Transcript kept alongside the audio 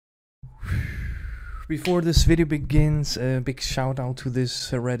Before this video begins, a big shout out to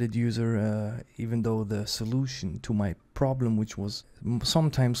this Reddit user, even though the solution to my problem, which was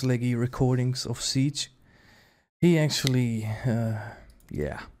sometimes laggy recordings of Siege, he actually,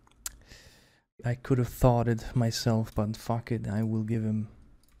 yeah, I could have thought it myself, but fuck it, I will give him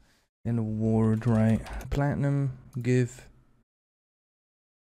an award, right? Platinum, give.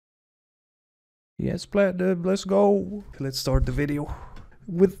 Yes, Platinum, let's go. Let's start the video.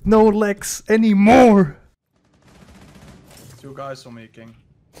 With no legs anymore. 2 guys are making.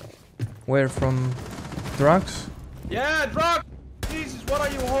 Where from? Drugs? Yeah, drugs! Jesus, what are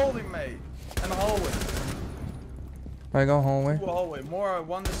you holding, mate? And a hallway. I go hallway. 2 hallway. More,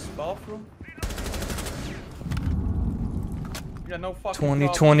 1 is bathroom. Yeah, no fucking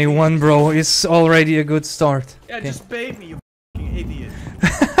 2021, bro. It's already a good start. Yeah, okay. just bait me, you fucking idiot.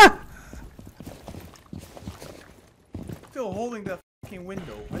 Still holding that fucking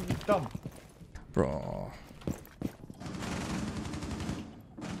window. Are you dumb? Bro.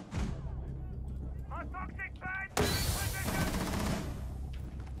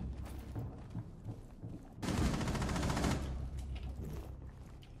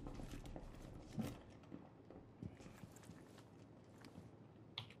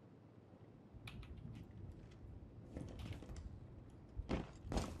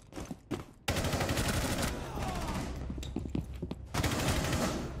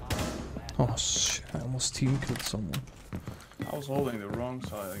 Oh shit, I almost team killed someone. I was holding the wrong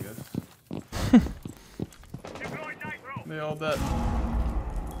side, I guess. They all dead.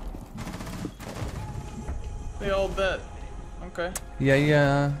 They all dead. Okay.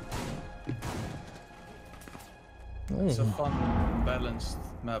 Yeah. It's a Oh. fun, balanced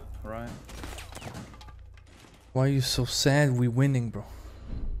map, right? Why are you so sad? We winning, bro.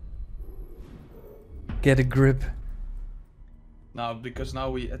 Get a grip. Now, because now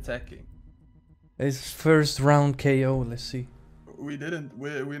we attacking. It's first round KO, let's see. We didn't,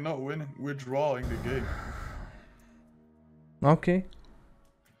 we're not winning, we're drawing the game. Okay.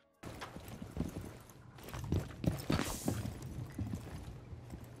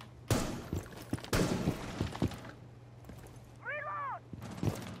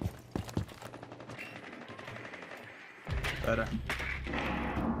 Better.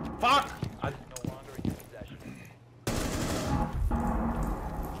 Fuck! I no longer in possession.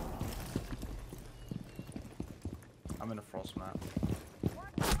 I'm in a frost map.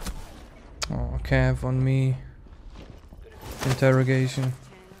 Oh, Cav on me. Interrogation.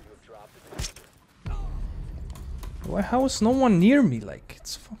 Why? How is no one near me? Like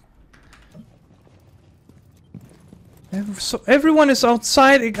it's. So everyone is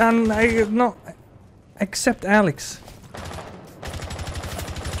outside, and I no, except Alex.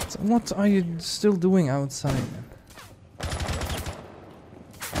 So what are you still doing outside, man?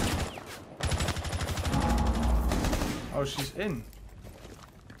 Oh, she's in.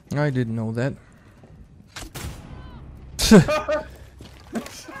 I didn't know that.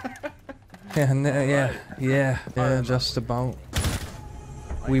 Yeah, just about.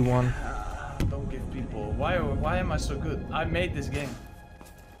 We won. Don't give people. Why am I so good? I made this game,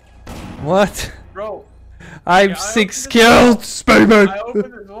 What? bro. I've 6 kills, baby. I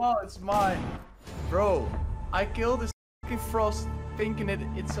opened it as well. It's mine, bro. I killed this fucking frost, thinking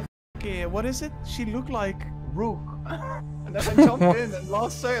it's a fucking, what is it? She looked like Rook. And then I jumped in, and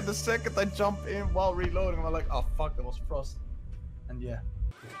the second I jumped in while reloading, I'm like, oh fuck, that was frost. And yeah.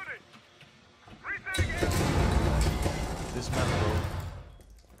 This map, bro.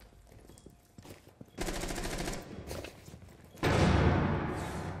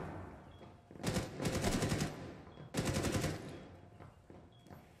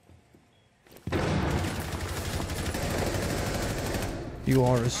 You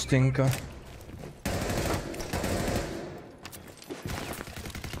are a stinker.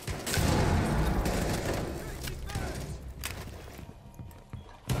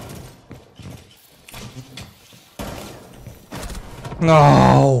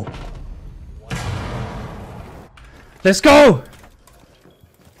 No. Let's go.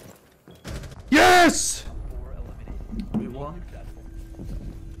 Yes. We won.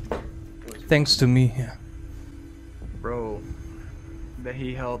 Thanks to me. Yeah. Bro, that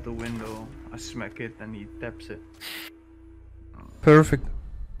he held the window. I smack it and he taps it. Perfect.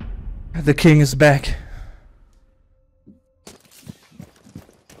 The king is back.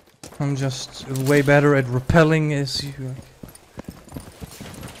 I'm just way better at repelling as you.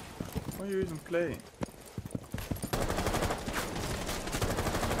 Why are you even playing?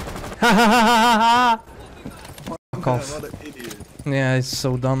 Ha ha ha ha ha! Fuck Man, off. what an idiot. Yeah, it's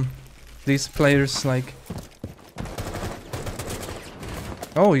so dumb. These players, like...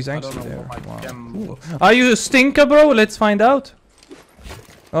 Oh, he's I don't actually know there. what my Wow. chem Cool. Are you a stinker, bro? Let's find out.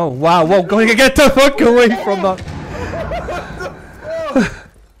 Oh, wow. Whoa, go get the fuck away from that.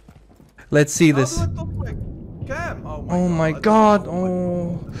 Let's see this. How do I top like cam? Oh my I don't god. know.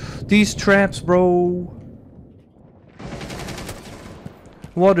 Oh. These traps, bro.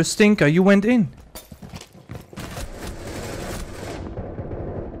 What a stinker. You went in.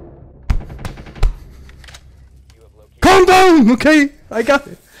 Calm down! Okay, I got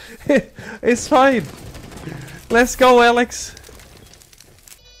it. It's fine. Let's go, Alex.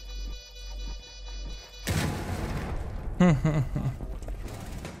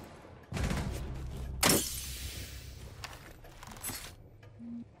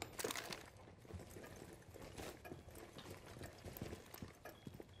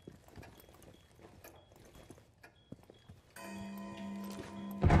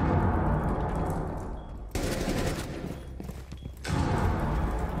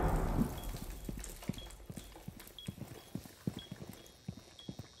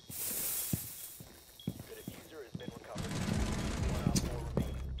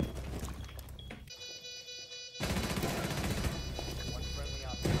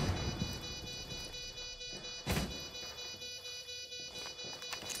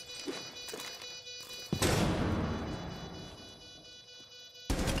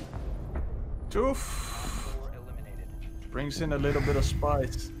 Oof. Brings in a little bit of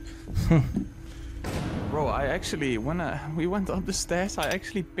spice. Bro, I actually, when we went up the stairs, I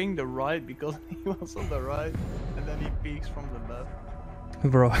actually pinged the right because he was on the right, and then he peeks from the left.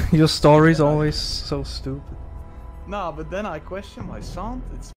 Bro, your story's always so stupid. Nah, but then I question my sound.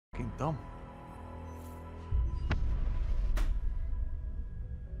 It's fucking dumb.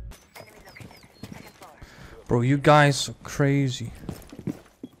 Bro, you guys are crazy.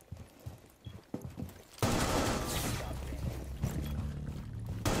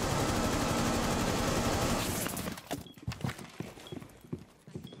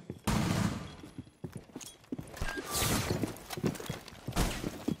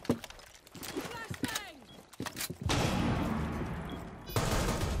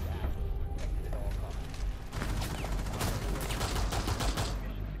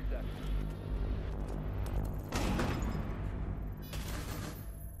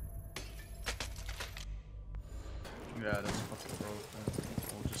 Yeah, that's fucking broken.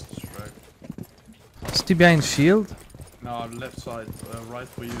 I'll just distract. Is he behind shield? No, left side, right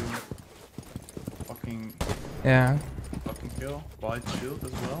for you. Fucking Yeah. kill. White shield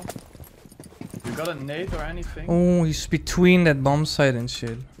as well. You got a nade or anything? Oh, he's between that bomb site and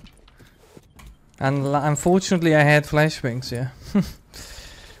shit. And unfortunately I had flashbangs, yeah.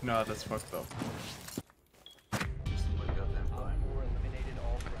 No, that's fucked up.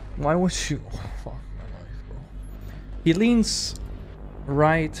 Why was you... Oh, fuck my life, bro. He leans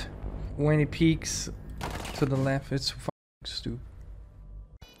right when he peeks to the left. It's fucking stupid.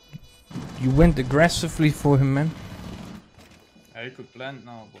 You went aggressively for him, man. Yeah, you could plant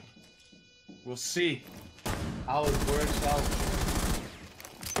now, but we'll see how it works out.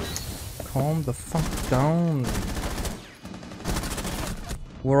 Calm the fuck down.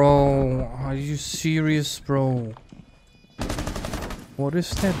 Bro, are you serious, bro? What is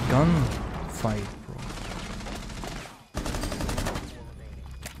that gun fight, bro?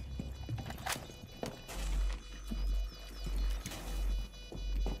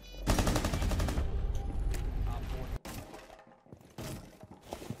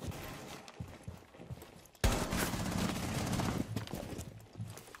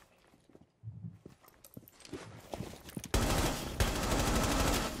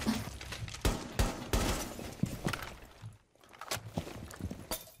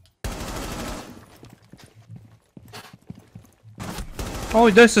 Oh,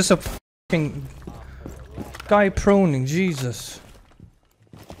 this is a fucking guy proning, Jesus.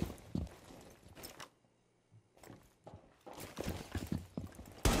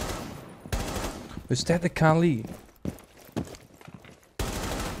 Is that the Kali?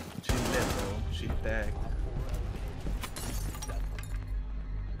 She lit, bro. She tagged.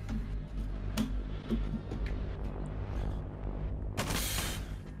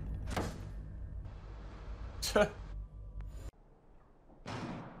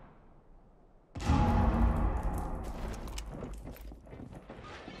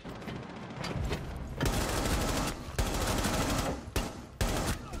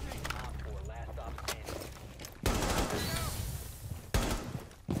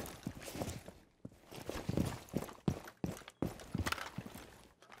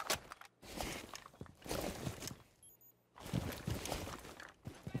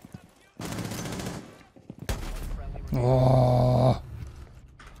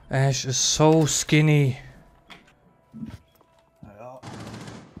 Ash is so skinny. Ja.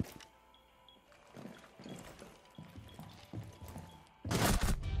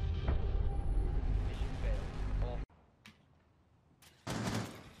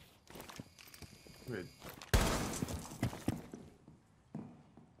 Wait.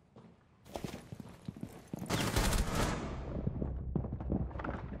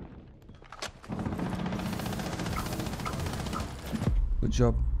 Good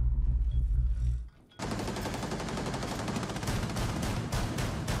job.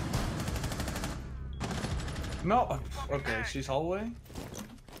 No. Okay, she's hallway.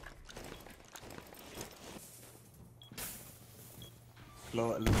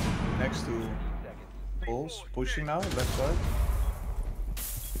 Next to walls, pushing now, left side.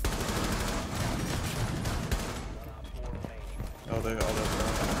 Oh, they got that.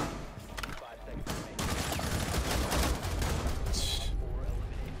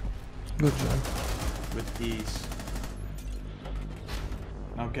 Good job. With ease.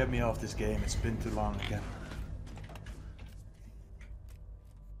 Now get me off this game, it's been too long again.